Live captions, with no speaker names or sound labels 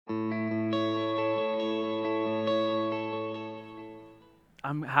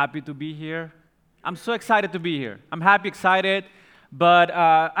I'm happy to be here. I'm so excited to be here. I'm happy, excited, but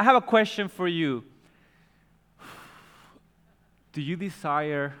I have a question for you. Do you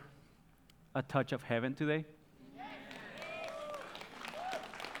desire a touch of heaven today?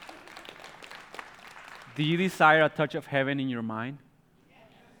 Do you desire a touch of heaven in your mind?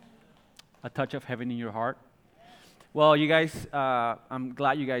 A touch of heaven in your heart? Well, you guys, I'm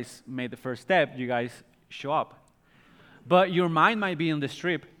glad you guys made the first step. You guys show up. But your mind might be on the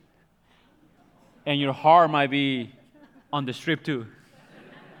strip, and your heart might be on the strip too.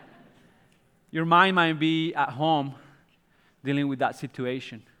 Your mind might be at home dealing with that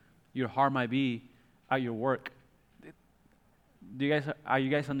situation. Your heart might be at your work. Are you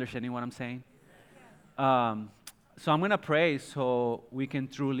guys understanding what I'm saying? So I'm going to pray so we can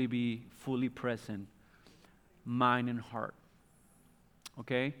truly be fully present, mind and heart.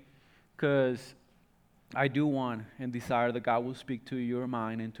 Okay? Because I do want and desire that God will speak to your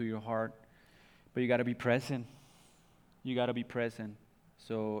mind and to your heart. But you got to be present. You got to be present.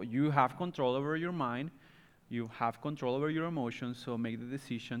 So you have control over your mind. You have control over your emotions. So make the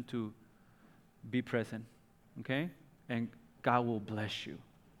decision to be present. Okay? And God will bless you.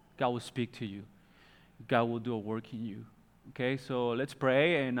 God will speak to you. God will do a work in you. Okay? So let's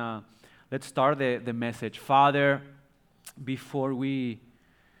pray and let's start the message. Father, before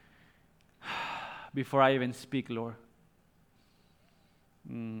I even speak, Lord,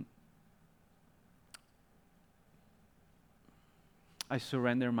 I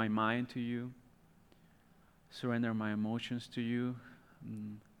surrender my mind to you, surrender my emotions to you.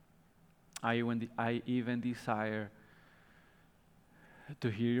 I even desire to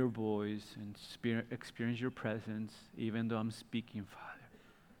hear your voice and experience your presence, even though I'm speaking, Father.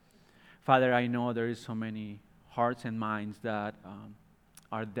 Father, I know there is so many hearts and minds that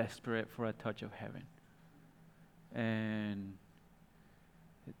are desperate for a touch of heaven. And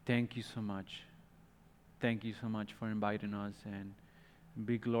thank you so much. Thank you so much for inviting us, and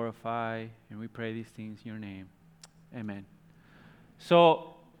be glorified. And we pray these things in your name. Amen.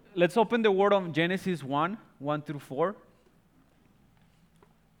 So let's open the word of Genesis 1 through 4.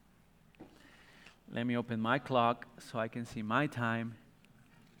 Let me open my clock so I can see my time.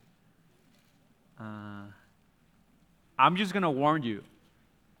 I'm just going to warn you.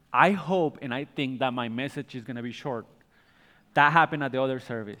 I hope and I think that my message is going to be short. That happened at the other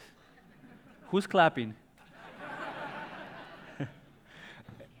service. Who's clapping?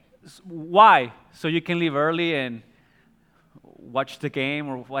 Why? So you can leave early and watch the game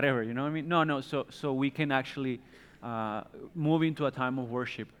or whatever, you know what I mean? No, so we can actually move into a time of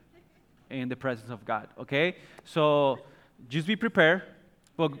worship in the presence of God, okay? So just be prepared.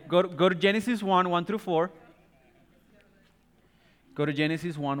 But go to Genesis 1 through 4. Go to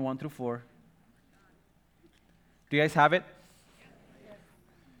Genesis 1 through 4. Do you guys have it?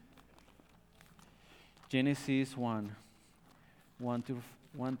 Genesis 1 through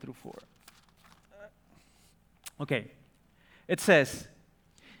 4. Okay. It says,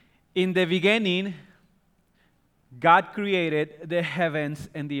 in the beginning, God created the heavens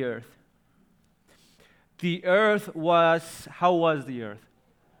and the earth. The earth was, how was the earth?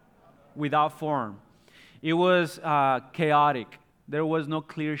 Without form. It was chaotic. There was no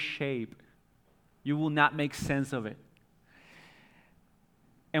clear shape. You will not make sense of it.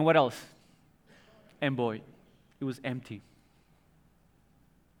 And what else? And void. It was empty.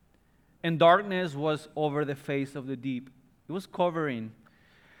 And darkness was over the face of the deep. It was covering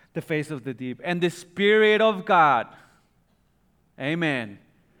the face of the deep. And the Spirit of God, amen.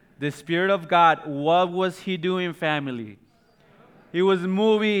 The Spirit of God, what was He doing, family? He was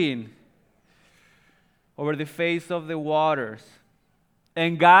moving over the face of the waters.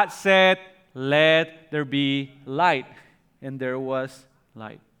 And God said, let there be light. And there was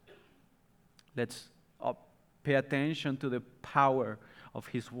light. Let's pay attention to the power of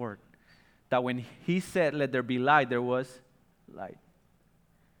His word. That when He said, let there be light, there was light.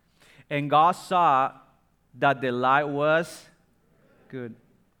 And God saw that the light was good.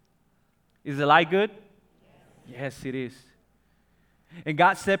 Is the light good? Yes, it is. And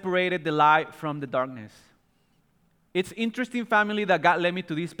God separated the light from the darkness. It's interesting, family, that God led me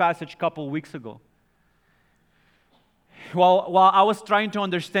to this passage a couple weeks ago. While I was trying to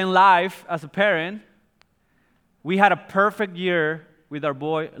understand life as a parent, we had a perfect year with our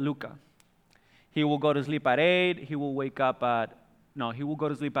boy, Luca. He will go to sleep at 8. He will go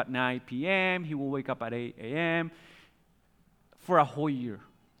to sleep at 9 p.m. He will wake up at 8 a.m. for a whole year.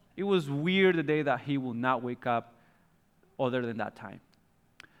 It was weird the day that he will not wake up other than that time.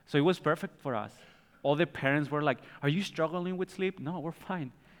 So it was perfect for us. All the parents were like, are you struggling with sleep? No, we're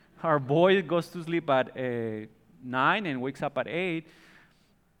fine. Our boy goes to sleep at 9 and wakes up at 8.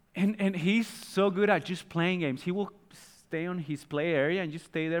 And he's so good at just playing games. He will stay on his play area and just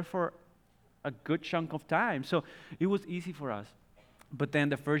stay there for a good chunk of time. So it was easy for us. But then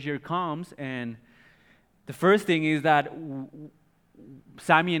the first year comes, and the first thing is that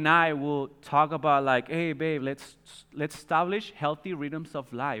Sammy and I will talk about like, hey, babe, let's establish healthy rhythms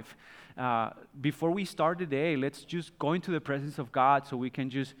of life. Before we start the day, let's just go into the presence of God so we can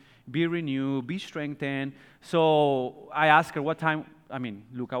just be renewed, be strengthened. So I asked her what time.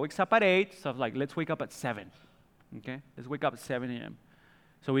 Luca wakes up at 8, so I was like, let's wake up at 7. Okay? Let's wake up at 7 a.m.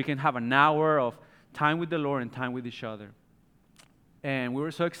 so we can have an hour of time with the Lord and time with each other. And we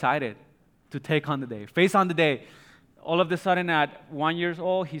were so excited to take on the day, face on the day. All of a sudden, at 1 year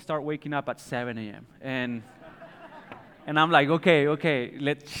old, he started waking up at 7 a.m. And I'm like, okay,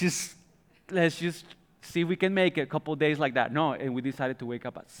 let's just see if we can make it a couple days like that. No, and we decided to wake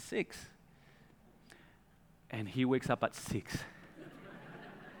up at 6. And he wakes up at 6.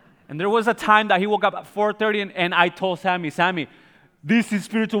 And there was a time that he woke up at 4:30, and I told Sammy, this is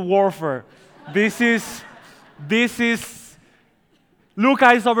spiritual warfare. This is,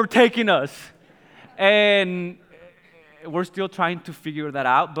 Luca is overtaking us. And we're still trying to figure that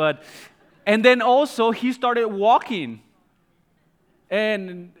out. And then also, he started walking.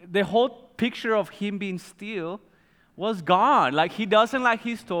 And the whole picture of him being still was gone. Like, he doesn't like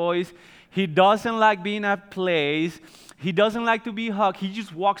his toys. He doesn't like being at plays. He doesn't like to be hugged. He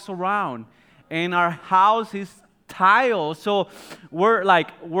just walks around. And our house is tiled. So we're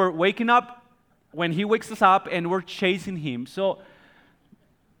waking up when he wakes us up, and we're chasing him. So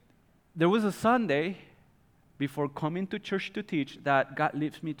there was a Sunday before coming to church to teach that God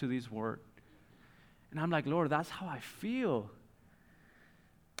leads me to this word. And I'm like, Lord, that's how I feel.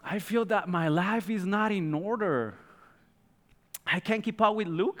 I feel that my life is not in order. I can't keep up with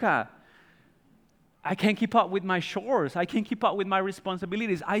Luca. I can't keep up with my chores. I can't keep up with my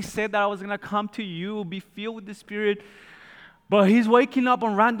responsibilities. I said that I was going to come to you, be filled with the Spirit, but he's waking up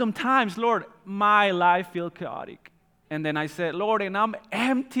on random times. Lord, my life feels chaotic. And then I said, Lord, and I'm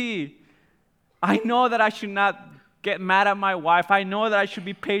empty. I know that I should not get mad at my wife. I know that I should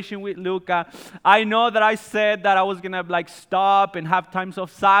be patient with Luca. I know that I said that I was going to stop and have times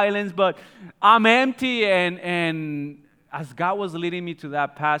of silence, but I'm empty. And as God was leading me to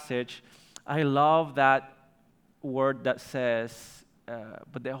that passage, I love that word that says,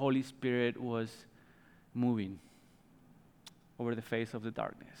 but the Holy Spirit was moving over the face of the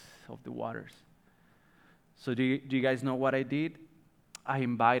darkness, of the waters. So do you guys know what I did? I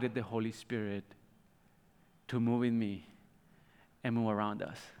invited the Holy Spirit to move in me and move around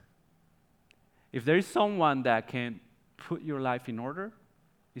us. If there is someone that can put your life in order,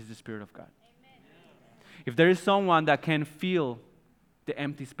 it's the Spirit of God. Amen. If there is someone that can fill the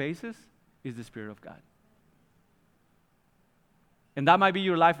empty spaces, it's the Spirit of God. And that might be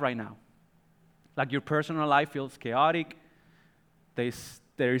your life right now. Like your personal life feels chaotic.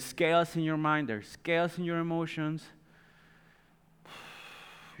 There's chaos in your mind. There's chaos in your emotions.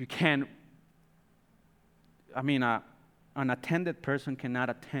 You can't, an attended person cannot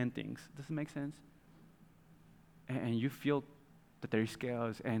attend things. Does it make sense? And you feel that there is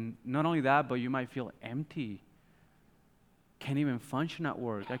chaos. And not only that, but you might feel empty. Can't even function at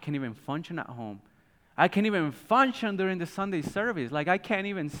work. I can't even function at home. I can't even function during the Sunday service. Like, I can't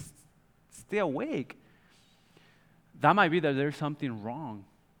even stay awake. That might be that there's something wrong,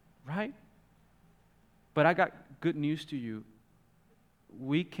 right? But I got good news to you.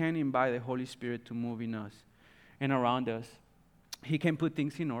 We can invite the Holy Spirit to move in us and around us. He can put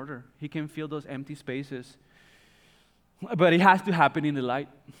things in order. He can fill those empty spaces. But it has to happen in the light.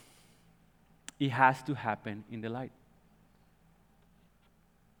 It has to happen in the light.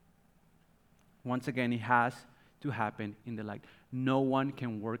 Once again, it has to happen in the light. No one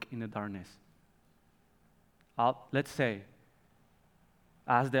can work in the darkness. Let's say,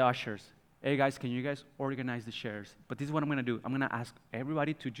 ask the ushers, hey guys, can you guys organize the chairs? But this is what I'm going to do. I'm going to ask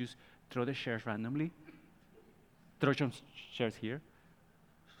everybody to just throw the chairs randomly. Throw some chairs here,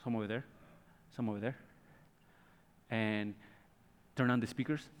 some over there, some over there. And turn on the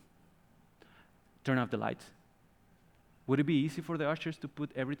speakers. Turn off the lights. Would it be easy for the ushers to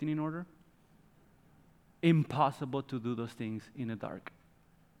put everything in order? Impossible to do those things in the dark.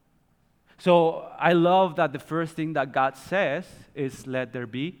 So I love that the first thing that God says is, let there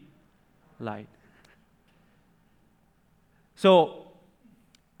be light. So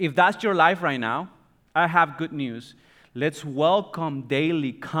if that's your life right now, I have good news. Let's welcome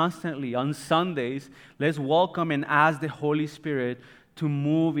daily, constantly, on Sundays, let's welcome and ask the Holy Spirit to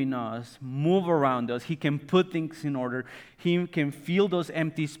move in us, move around us. He can put things in order. He can fill those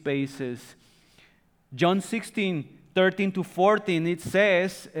empty spaces. John 16 13 to 14, it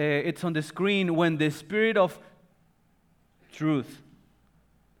says, it's on the screen, when the Spirit of truth,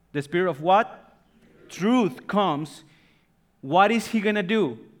 the Spirit of what? Truth comes, what is He going to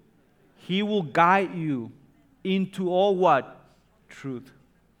do? He will guide you into all what? Truth.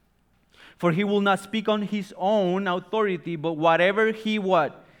 For He will not speak on His own authority, but whatever He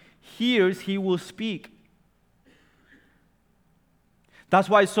what? Hears, He will speak. That's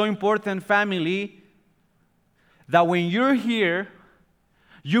why it's so important, family, that when you're here,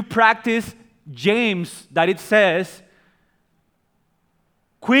 you practice James, that it says,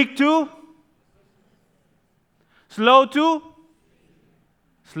 quick to, slow to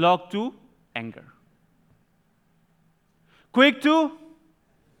anger. Quick to,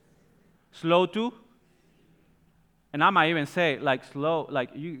 slow to, and I might even say, like slow, like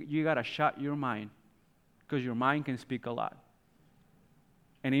you got to shut your mind, because your mind can speak a lot.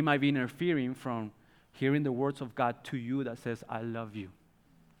 And it might be interfering from hearing the words of God to you that says, I love you.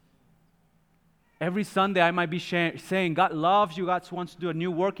 Every Sunday I might be saying, God loves you, God wants to do a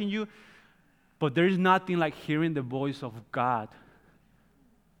new work in you, but there is nothing like hearing the voice of God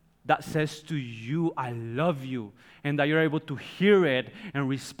that says to you, I love you, and that you're able to hear it and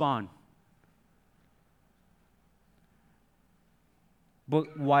respond.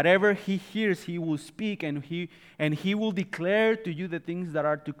 But whatever He hears, He will speak, and He will declare to you the things that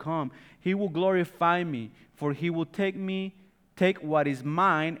are to come. He will glorify me, for He will take what is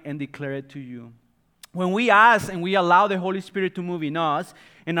mine and declare it to you. When we ask and we allow the Holy Spirit to move in us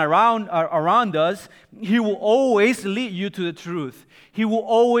and around us, He will always lead you to the truth. He will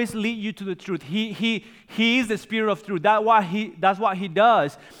always lead you to the truth. He is the Spirit of truth. That's what He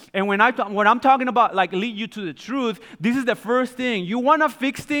does. And when I'm talking about like lead you to the truth, this is the first thing. You want to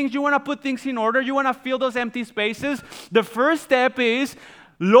fix things. You want to put things in order. You want to fill those empty spaces. The first step is,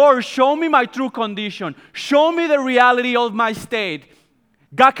 Lord, show me my true condition. Show me the reality of my state.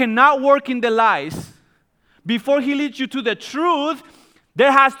 God cannot work in the lies. Before He leads you to the truth,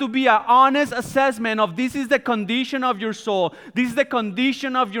 there has to be an honest assessment of this is the condition of your soul. This is the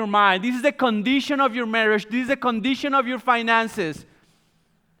condition of your mind. This is the condition of your marriage. This is the condition of your finances.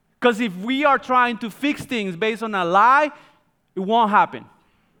 Because if we are trying to fix things based on a lie, it won't happen.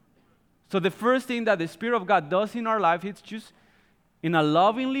 So the first thing that the Spirit of God does in our life, it's just in a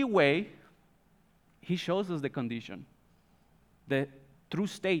lovingly way, He shows us the condition, the true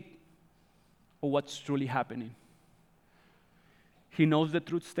state of what's truly happening. He knows the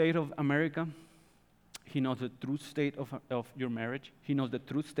true state of America. He knows the true state of your marriage. He knows the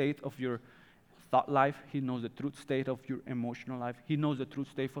true state of your thought life. He knows the true state of your emotional life. He knows the true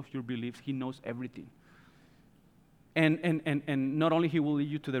state of your beliefs. He knows everything. And not only He will lead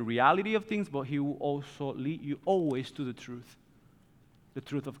you to the reality of things, but He will also lead you always to the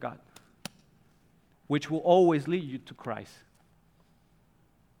truth of God, which will always lead you to Christ.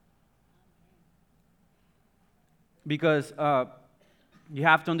 Because you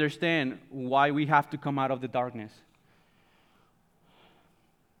have to understand why we have to come out of the darkness.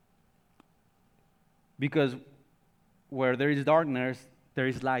 Because where there is darkness, there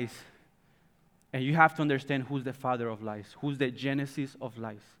is lies. And you have to understand who's the father of lies, who's the genesis of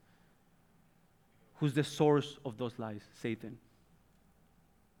lies, who's the source of those lies, Satan.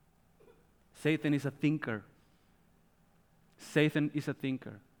 Satan is a thinker. Satan is a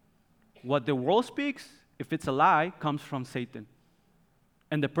thinker. What the world speaks, if it's a lie, comes from Satan.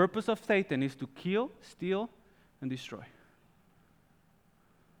 And the purpose of Satan is to kill, steal, and destroy.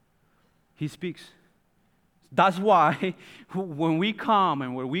 He speaks. That's why when we come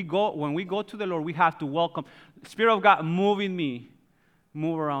and when we go to the Lord, we have to welcome. Spirit of God, move in me,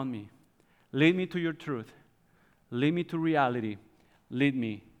 move around me. Lead me to your truth. Lead me to reality. Lead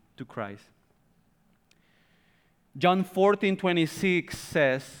me to Christ. John 14:26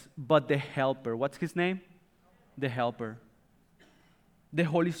 says, but the Helper, what's His name? The Helper. The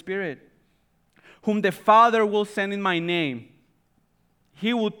Holy Spirit, whom the Father will send in my name.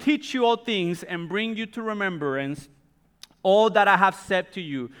 He will teach you all things and bring you to remembrance all that I have said to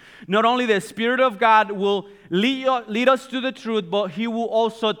you. Not only the Spirit of God will lead us to the truth, but He will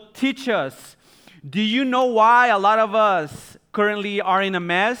also teach us. Do you know why a lot of us currently are in a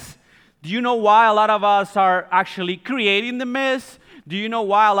mess? Do you know why a lot of us are actually creating the mess? Do you know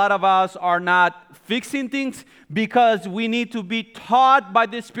why a lot of us are not fixing things? Because we need to be taught by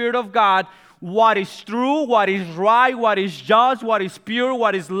the Spirit of God what is true, what is right, what is just, what is pure,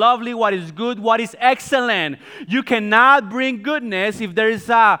 what is lovely, what is good, what is excellent. You cannot bring goodness if there is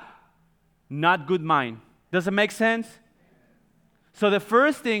a not good mind. Does it make sense? So the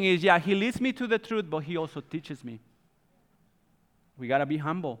first thing is, He leads me to the truth, but He also teaches me. We got to be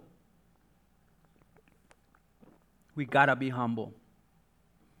humble. We got to be humble.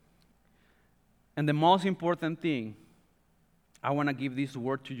 And the most important thing, I want to give this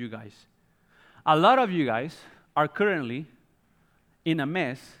word to you guys. A lot of you guys are currently in a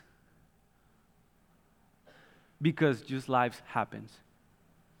mess because just life happens.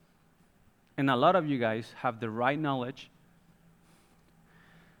 And a lot of you guys have the right knowledge,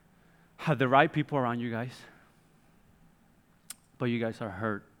 have the right people around you guys, but you guys are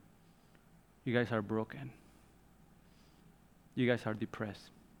hurt. You guys are broken. You guys are depressed.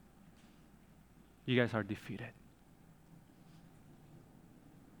 You guys are defeated.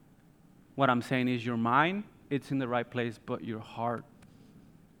 What I'm saying is your mind, it's in the right place, but your heart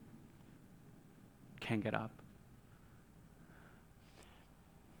can't get up.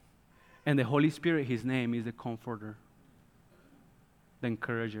 And the Holy Spirit, His name is the Comforter, the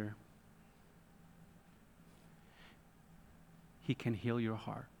Encourager. He can heal your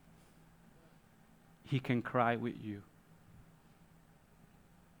heart. He can cry with you.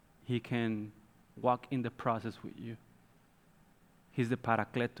 He can walk in the process with you. He's the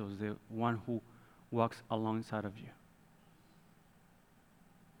Parakletos, the one who walks alongside of you.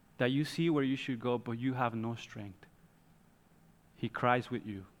 That you see where you should go, but you have no strength. He cries with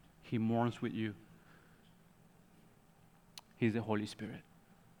you. He mourns with you. He's the Holy Spirit.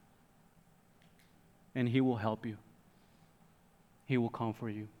 And He will help you. He will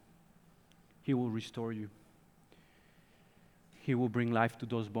comfort you. He will restore you. He will bring life to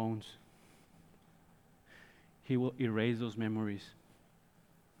those bones. He will erase those memories.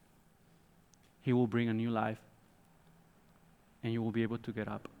 He will bring a new life. And you will be able to get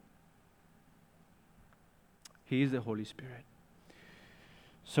up. He is the Holy Spirit.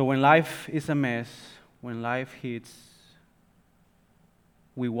 So when life is a mess, when life hits,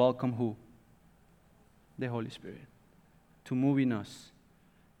 we welcome who? The Holy Spirit to move in us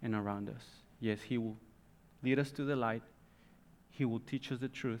and around us. Yes, He will lead us to the light. He will teach us the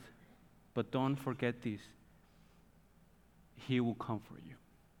truth. But don't forget this. He will comfort you.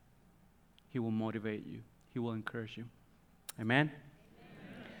 He will motivate you. He will encourage you. Amen?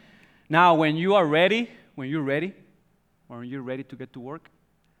 Amen. Now, when you're ready to get to work,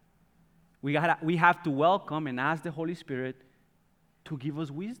 we have to welcome and ask the Holy Spirit to give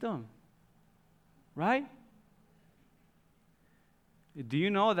us wisdom. Right? Do you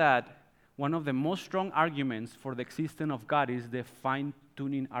know that one of the most strong arguments for the existence of God is the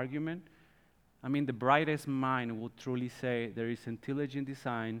fine-tuning argument? I mean, the brightest mind will truly say there is intelligent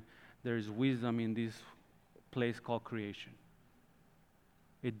design, there is wisdom in this place called creation.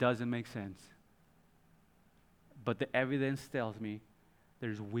 It doesn't make sense. But the evidence tells me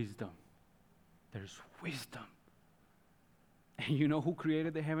there's wisdom. There's wisdom. And you know who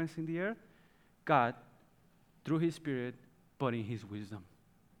created the heavens and the earth? God, through His Spirit, but in His wisdom.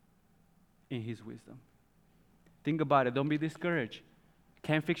 In His wisdom. Think about it. Don't be discouraged.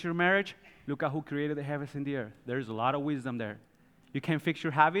 Can't fix your marriage? Look at who created the heavens and the earth. There's a lot of wisdom there. You can't fix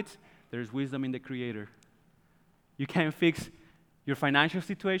your habits? There's wisdom in the Creator. You can't fix your financial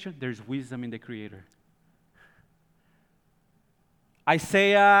situation? There's wisdom in the Creator.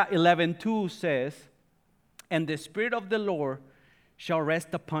 Isaiah 11:2 says, "And the Spirit of the Lord shall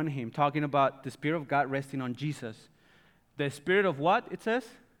rest upon Him." Talking about the Spirit of God resting on Jesus. The Spirit of what, it says?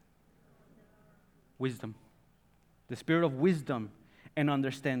 Wisdom. The Spirit of wisdom and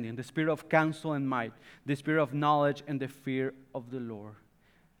understanding. The Spirit of counsel and might. The Spirit of knowledge and the fear of the Lord.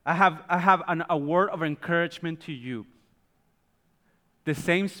 I have a word of encouragement to you. The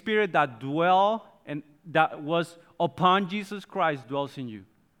same Spirit that dwelt and that was upon Jesus Christ dwells in you.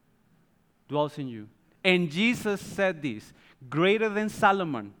 Dwells in you. And Jesus said this, greater than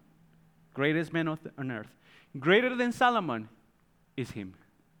Solomon, greatest man on earth, greater than Solomon is Him.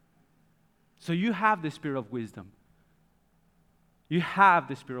 So you have the Spirit of wisdom. You have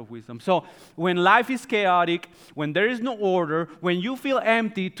the Spirit of wisdom. So when life is chaotic, when there is no order, when you feel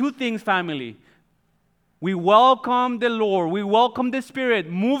empty, two things, family. We welcome the Lord. We welcome the Spirit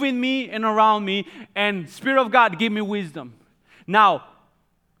moving me and around me. And Spirit of God, give me wisdom. Now,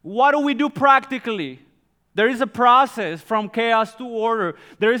 what do we do practically? There is a process from chaos to order.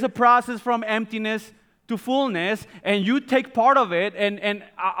 There is a process from emptiness to fullness, and you take part of it, and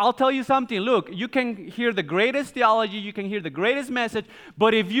I'll tell you something. Look, you can hear the greatest theology, you can hear the greatest message,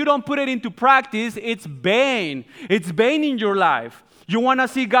 but if you don't put it into practice, it's vain. It's vain in your life. You want to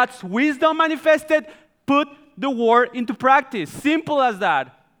see God's wisdom manifested? Put the word into practice. Simple as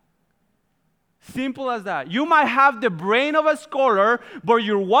that. Simple as that. You might have the brain of a scholar, but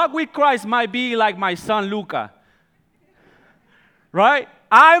your walk with Christ might be like my son Luca. Right?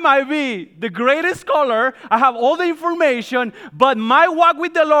 I might be the greatest scholar. I have all the information, but my walk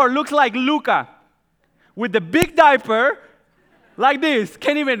with the Lord looks like Luca. with the big diaper, like this,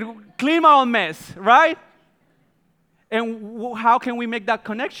 can't even clean my own mess, right? And how can we make that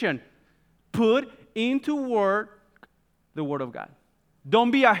connection? Put into work the Word of God.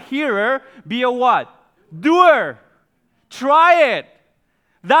 Don't be a hearer, be a what? Doer. Try it.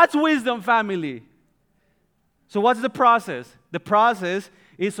 That's wisdom, family. So what's the process? The process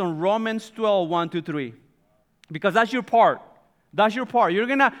is on Romans 12, 1-3. Because that's your part. That's your part. We're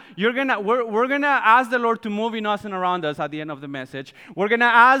gonna ask the Lord to move in us and around us at the end of the message. We're gonna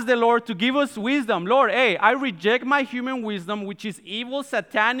ask the Lord to give us wisdom. Lord, hey, I reject my human wisdom, which is evil,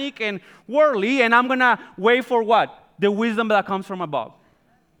 satanic, and worldly, and I'm gonna wait for what? The wisdom that comes from above.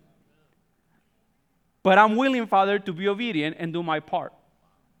 But I'm willing, Father, to be obedient and do my part.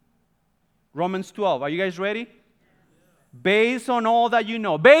 Romans 12. Are you guys ready? Based on all that you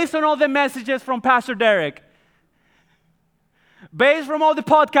know, based on all the messages from Pastor Derek, based from all the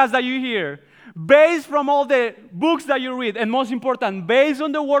podcasts that you hear, based from all the books that you read, and most important, based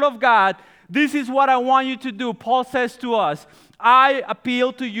on the Word of God, this is what I want you to do. Paul says to us, I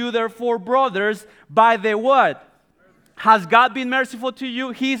appeal to you, therefore, brothers, by the what? Has God been merciful to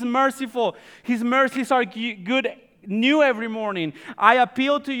you? He's merciful. His mercies are good, new every morning. I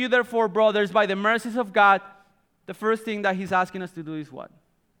appeal to you, therefore, brothers, by the mercies of God. The first thing that he's asking us to do is what?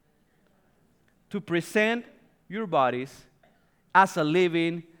 To present your bodies as a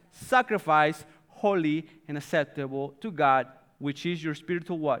living sacrifice, holy and acceptable to God, which is your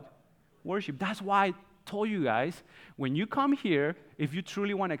spiritual what? Worship. That's why I told you guys, when you come here, if you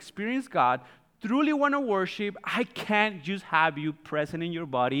truly want to experience God, truly want to worship, I can't just have you present in your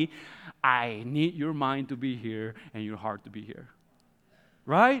body. I need your mind to be here and your heart to be here.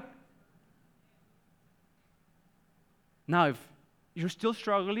 Right? Now, if you're still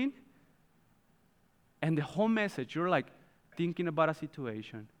struggling, and the whole message, you're like thinking about a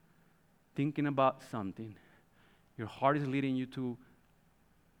situation, thinking about something, your heart is leading you to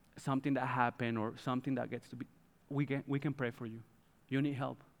something that happened or something that gets to be, we can pray for you. You need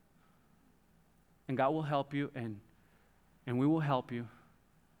help. And God will help you, and we will help you,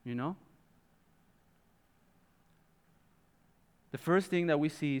 you know? The first thing that we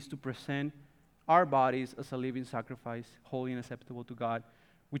see is to present our bodies as a living sacrifice, holy and acceptable to God,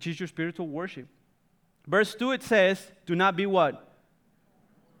 which is your spiritual worship. Verse 2, it says, do not be what?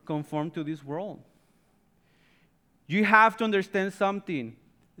 Conformed to this world. You have to understand something.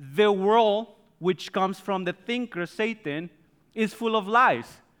 The world, which comes from the thinker, Satan, is full of lies,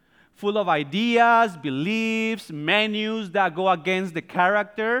 full of ideas, beliefs, menus that go against the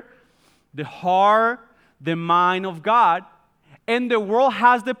character, the heart, the mind of God. And the world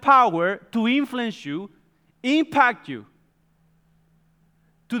has the power to influence you, impact you.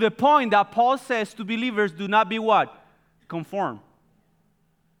 To the point that Paul says to believers, do not be what? Conform.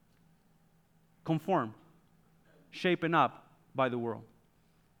 Conform. Shapen up by the world.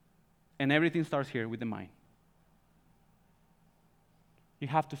 And everything starts here with the mind. You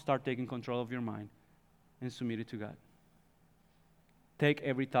have to start taking control of your mind and submit it to God. Take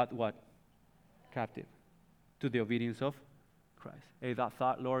every thought what? Captive. To the obedience of Christ. Hey, that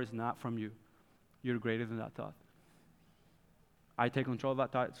thought, Lord, is not from you. You're greater than that thought. I take control of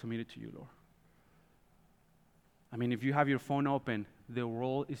that thought, submit it to you, Lord. I mean, if you have your phone open, the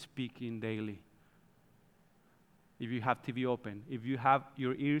world is speaking daily. If you have TV open, if you have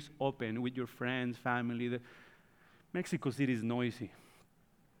your ears open with your friends, family, Mexico City is noisy.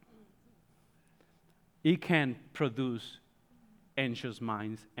 It can produce anxious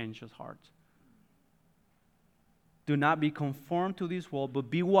minds, anxious hearts. Do not be conformed to this world, but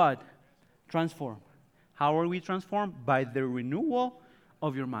be what? Transformed. How are we transformed? By the renewal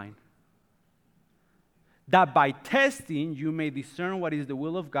of your mind. That by testing you may discern what is the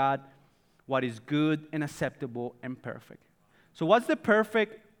will of God, what is good and acceptable and perfect. So what's the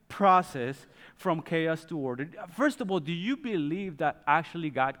perfect process from chaos to order? First of all, do you believe that actually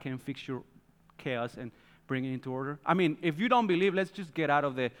God can fix your chaos and bring it into order? I mean, if you don't believe, let's just get out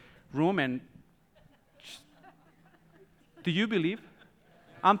of the room and do you believe?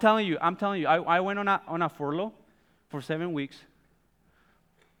 I'm telling you. I went on a furlough for 7 weeks,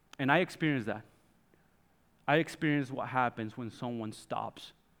 and I experienced that. I experienced what happens when someone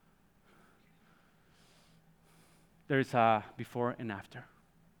stops. There's a before and after.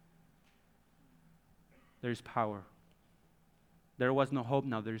 There's power. There was no hope,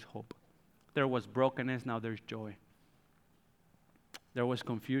 now there's hope. There was brokenness, now there's joy. There was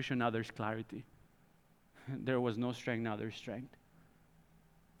confusion, now there's clarity. There was no strength, now there's strength.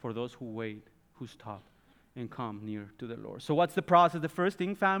 For those who wait, who stop, and come near to the Lord. So what's the process? The first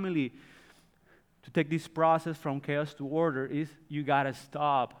thing, family, to take this process from chaos to order is you got to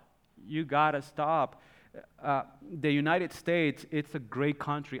stop. You got to stop. The United States, it's a great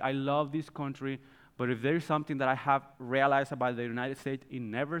country. I love this country. But if there is something that I have realized about the United States, it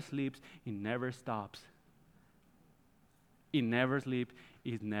never sleeps, it never stops. It never sleeps,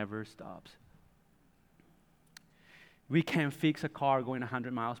 it never stops. We can't fix a car going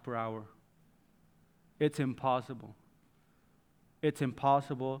 100 miles per hour. It's impossible. It's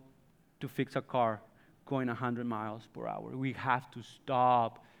impossible to fix a car going 100 miles per hour. We have to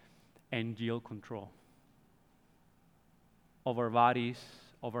stop and yield control of our bodies,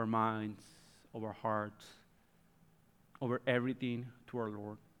 of our minds, of our hearts, over everything to our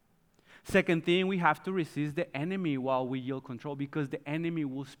Lord. Second thing, we have to resist the enemy while we yield control, because the enemy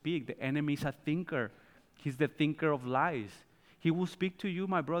will speak. The enemy is a thinker. He's the thinker of lies. He will speak to you,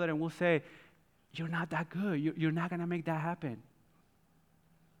 my brother, and will say, you're not that good. You're not going to make that happen.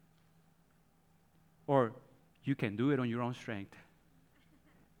 Or you can do it on your own strength.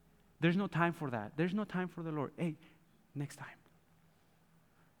 There's no time for that. There's no time for the Lord. Hey, next time.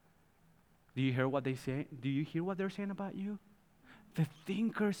 Do you hear what they say? Do you hear what they're saying about you? The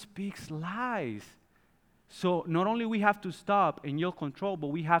thinker speaks lies. So not only we have to stop and yield control, but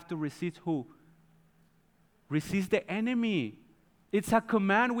we have to resist who? Resist the enemy. It's a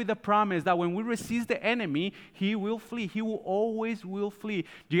command with a promise that when we resist the enemy, he will flee. He will always will flee.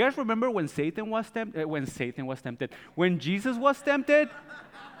 Do you guys remember when Satan was tempted? When Jesus was tempted?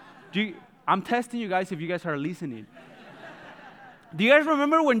 I'm testing you guys if you guys are listening. Do you guys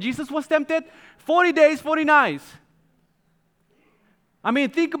remember when Jesus was tempted? 40 days, 40 nights. I mean,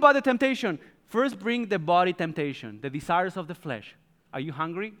 think about the temptation. First, bring the body temptation, the desires of the flesh. Are you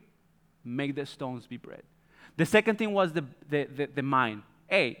hungry? Make the stones be bread. The second thing was the mind.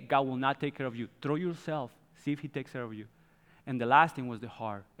 Hey, God will not take care of you. Throw yourself. See if he takes care of you. And the last thing was the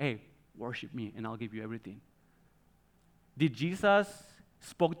heart. Hey, worship me and I'll give you everything. Did Jesus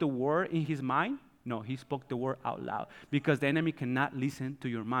spoke the word in his mind? No, he spoke the word out loud, because the enemy cannot listen to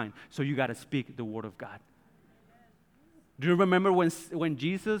your mind. So you got to speak the word of God. Do you remember when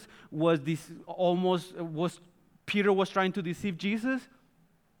Jesus Peter was trying to deceive Jesus?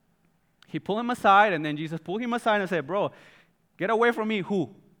 He pulled him aside, and then Jesus pulled him aside and said, bro, get away from me.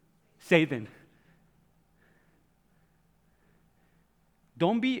 Who? Satan.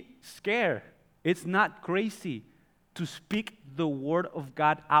 Don't be scared. It's not crazy to speak the word of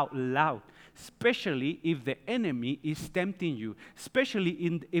God out loud, especially if the enemy is tempting you,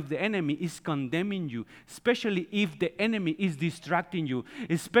 especially if the enemy is condemning you, especially if the enemy is distracting you,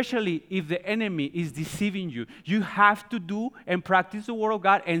 especially if the enemy is deceiving you. You have to do and practice the word of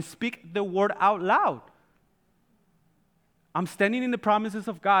God and speak the word out loud. I'm standing in the promises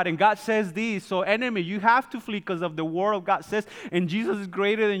of God, and God says this. So enemy, you have to flee because of the word of God says, and Jesus is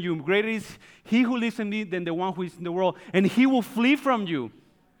greater than you. Greater is he who lives in me than the one who is in the world, and he will flee from you.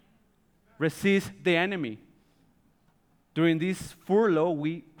 Resist the enemy. During this furlough,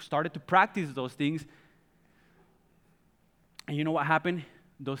 we started to practice those things. And you know what happened?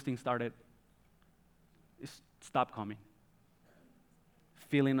 Those things stopped coming.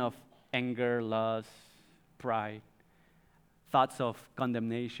 Feeling of anger, lust, pride, thoughts of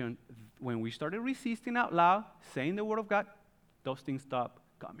condemnation. When we started resisting out loud, saying the word of God, those things stopped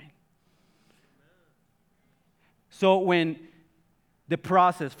coming. So when the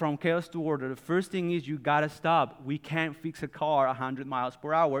process from chaos to order, the first thing is you got to stop. We can't fix a car 100 miles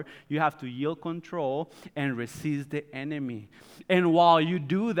per hour. You have to yield control and resist the enemy. And while you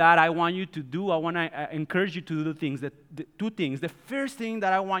do that, I want to encourage you to do two things. The first thing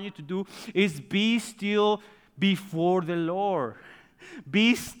that I want you to do is be still before the Lord.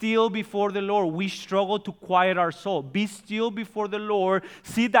 Be still before the Lord. We struggle to quiet our soul. Be still before the Lord.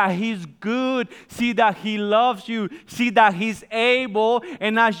 See that He's good. See that He loves you. See that He's able.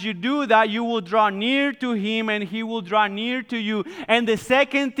 And as you do that, you will draw near to Him and He will draw near to you. And the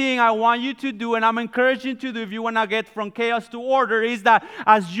second thing I want you to do, and I'm encouraging you to do if you want to get from chaos to order, is that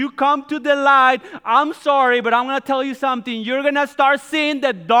as you come to the light, I'm sorry, but I'm going to tell you something. You're going to start seeing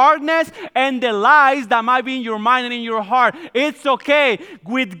the darkness and the lies that might be in your mind and in your heart. It's okay.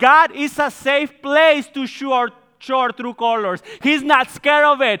 With God, it's a safe place to show our true colors. He's not scared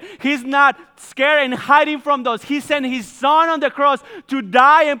of it. He's not scared and hiding from those. He sent His Son on the cross to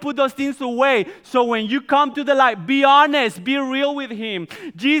die and put those things away. So when you come to the light, be honest, be real with Him.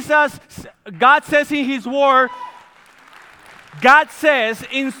 God says in His Word, God says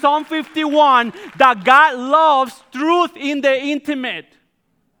in Psalm 51 that God loves truth in the intimate.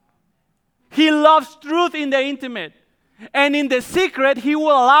 He loves truth in the intimate. And in the secret, He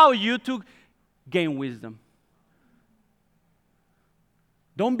will allow you to gain wisdom.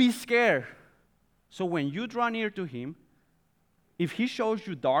 Don't be scared. So when you draw near to Him, if He shows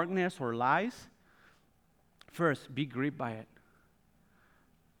you darkness or lies, First, be gripped by it.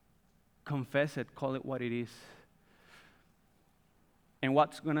 Confess it, call it what it is. And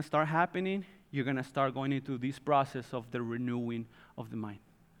what's going to start happening? You're going to start going into this process of the renewing of the mind.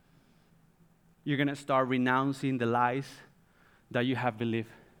 You're going to start renouncing the lies that you have believed.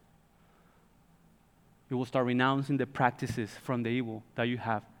 You will start renouncing the practices from the evil that you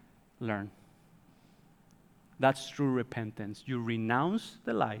have learned. That's true repentance. You renounce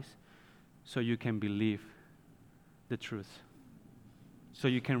the lies so you can believe the truth, so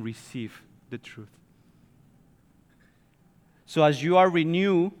you can receive the truth. So as you are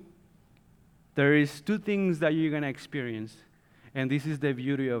renewed, there is two things that you're going to experience, and this is the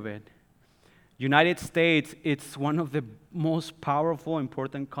beauty of it. United States, it's one of the most powerful,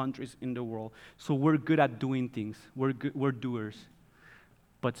 important countries in the world. So we're good at doing things. We're doers.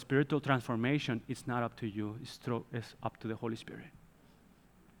 But spiritual transformation, it's not up to you. It's up to the Holy Spirit.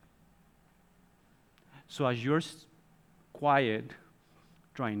 So as you're quiet,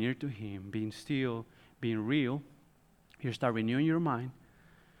 drawing near to Him, being still, being real, you start renewing your mind.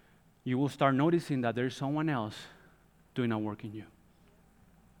 You will start noticing that there's someone else doing a work in you.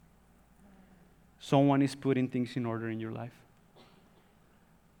 Someone is putting things in order in your life.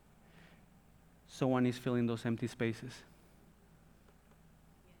 Someone is filling those empty spaces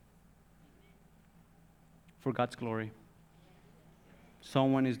for God's glory.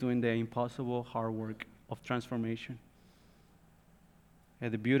 Someone is doing the impossible hard work of transformation.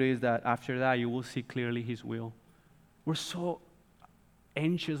 And the beauty is that after that, you will see clearly His will. We're so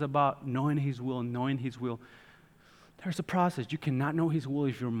anxious about knowing His will, There's a process. You cannot know His will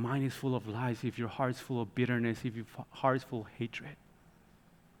if your mind is full of lies, if your heart is full of bitterness, if your heart is full of hatred.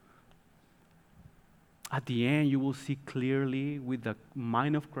 At the end, you will see clearly with the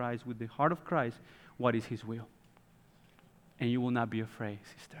mind of Christ, with the heart of Christ, what is His will. And you will not be afraid,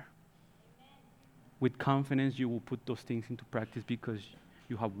 sister. Amen. With confidence, you will put those things into practice because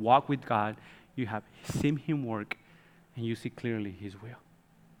you have walked with God, you have seen Him work, and you see clearly His will.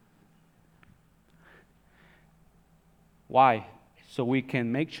 Why? So we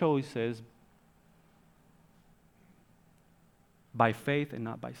can make choices by faith and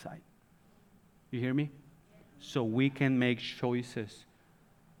not by sight. You hear me? So we can make choices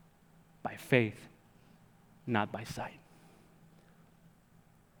by faith, not by sight.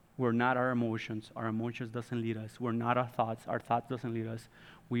 We're not our emotions. Our emotions doesn't lead us. We're not our thoughts doesn't lead us.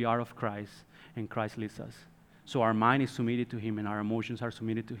 We are of Christ, and Christ leads us. So our mind is submitted to Him, and our emotions are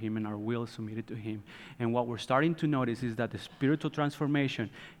submitted to Him, and our will is submitted to Him. And what we're starting to notice is that the spiritual transformation,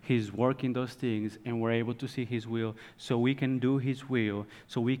 He's working those things, and we're able to see His will, so we can do His will,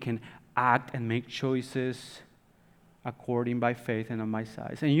 so we can act and make choices according by faith and not by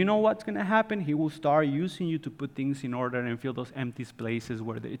sight. And you know what's going to happen? He will start using you to put things in order and fill those empty places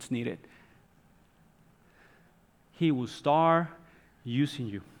where it's needed. He will start using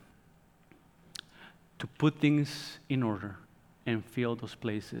you to put things in order and fill those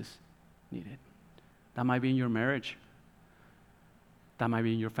places needed. That might be in your marriage. That might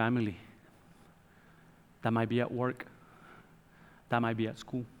be in your family. That might be at work. That might be at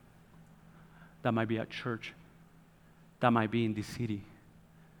school. That might be at church. That might be in this city.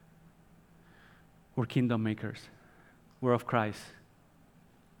 We're kingdom makers. We're of Christ.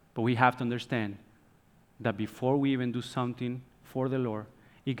 But we have to understand that before we even do something for the Lord,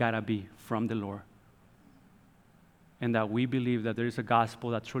 it gotta be from the Lord. And that we believe that there is a gospel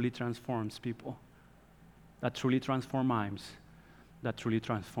that truly transforms people, that truly transforms minds, that truly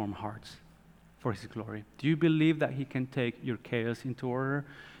transforms hearts for His glory. Do you believe that He can take your chaos into order?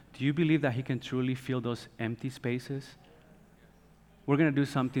 Do you believe that He can truly fill those empty spaces? We're going to do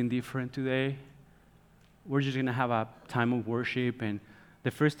something different today. We're just going to have a time of worship, and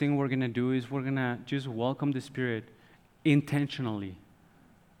the first thing we're going to do is we're going to just welcome the Spirit intentionally.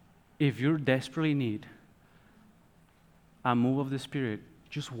 If you're desperately in need a move of the Spirit,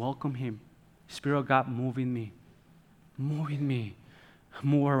 just welcome Him. Spirit of God, move in me. Move in me.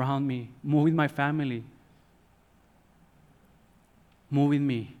 Move around me. Move in my family. Move in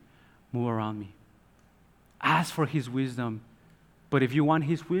me. Move around me. Ask for His wisdom. But if you want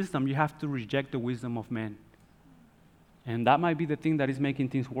His wisdom, you have to reject the wisdom of men. And that might be the thing that is making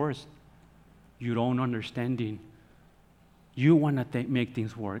things worse. Your own understanding. You want to make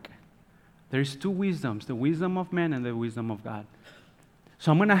things work. There's two wisdoms, the wisdom of man and the wisdom of God.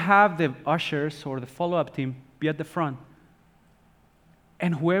 So I'm going to have the ushers or the follow-up team be at the front.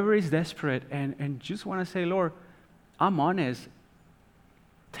 And whoever is desperate and just want to say, Lord, I'm honest.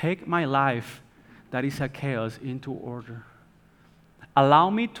 Take my life that is a chaos into order. Allow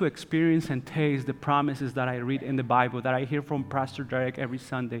me to experience and taste the promises that I read in the Bible, that I hear from Pastor Derek every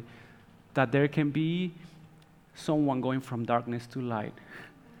Sunday, that there can be someone going from darkness to light.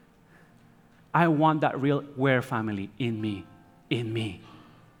 I want that real where family in me. In me.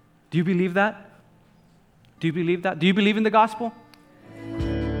 Do you believe that? Do you believe that? Do you believe in the gospel?